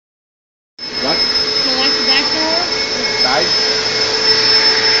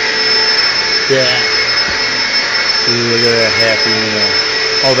Yeah. Look at that Happy Meal.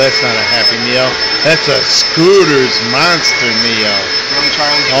 Oh, that's not a Happy Meal. That's a Scooter's Monster Meal.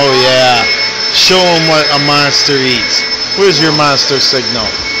 Oh, yeah. Show them what a monster eats. Where's your monster signal?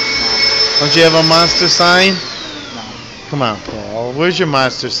 Don't you have a monster sign? No. Come on, Paul. Where's your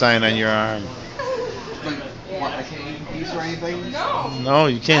monster sign on your arm? What, I can't eat a piece or anything? No,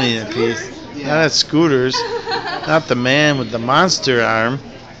 you can't eat a piece. Yeah. Not at Scooter's. Not the man with the monster arm.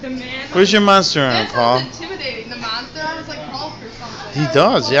 Where's your monster arm, Paul? Intimidating. The monster arm is like Hulk or something. He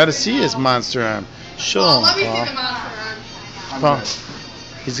does. You ought to see his monster arm. Show him, Let me see the Paul. monster arm. Paul.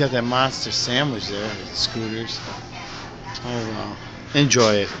 He's got that monster sandwich there at Scooter's. Oh, well.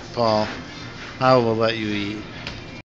 Enjoy it, Paul. I will let you eat.